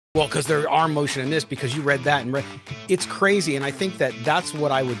Well, because there arm motion in this, because you read that, and it's crazy. And I think that that's what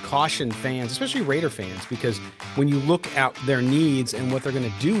I would caution fans, especially Raider fans, because when you look at their needs and what they're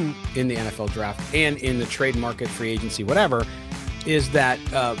going to do in the NFL draft and in the trade market, free agency, whatever, is that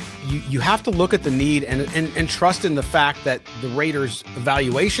you have to look at the need and trust in the fact that the Raiders'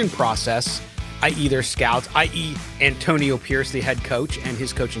 evaluation process, i.e. their scouts, i.e. Antonio Pierce, the head coach, and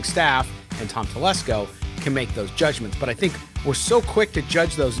his coaching staff, and Tom Telesco, can make those judgments. But I think we're so quick to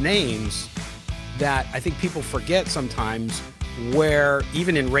judge those names that I think people forget sometimes where,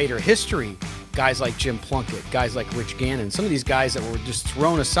 even in Raider history, guys like Jim Plunkett, guys like Rich Gannon, some of these guys that were just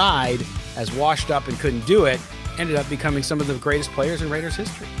thrown aside as washed up and couldn't do it, ended up becoming some of the greatest players in Raiders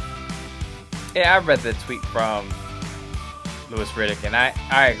history. Yeah, I read the tweet from Louis Riddick, and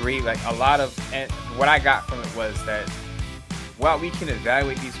I agree. Like, a lot of, and what I got from it was that while we can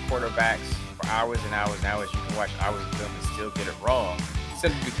evaluate these quarterbacks for hours and hours and hours, you can watch hours of film and still get it wrong,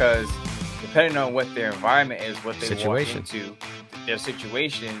 simply because depending on what their environment is, what they walk into, their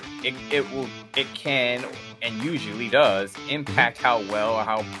situation, it can and usually does impact how well or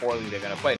how poorly they're going to play.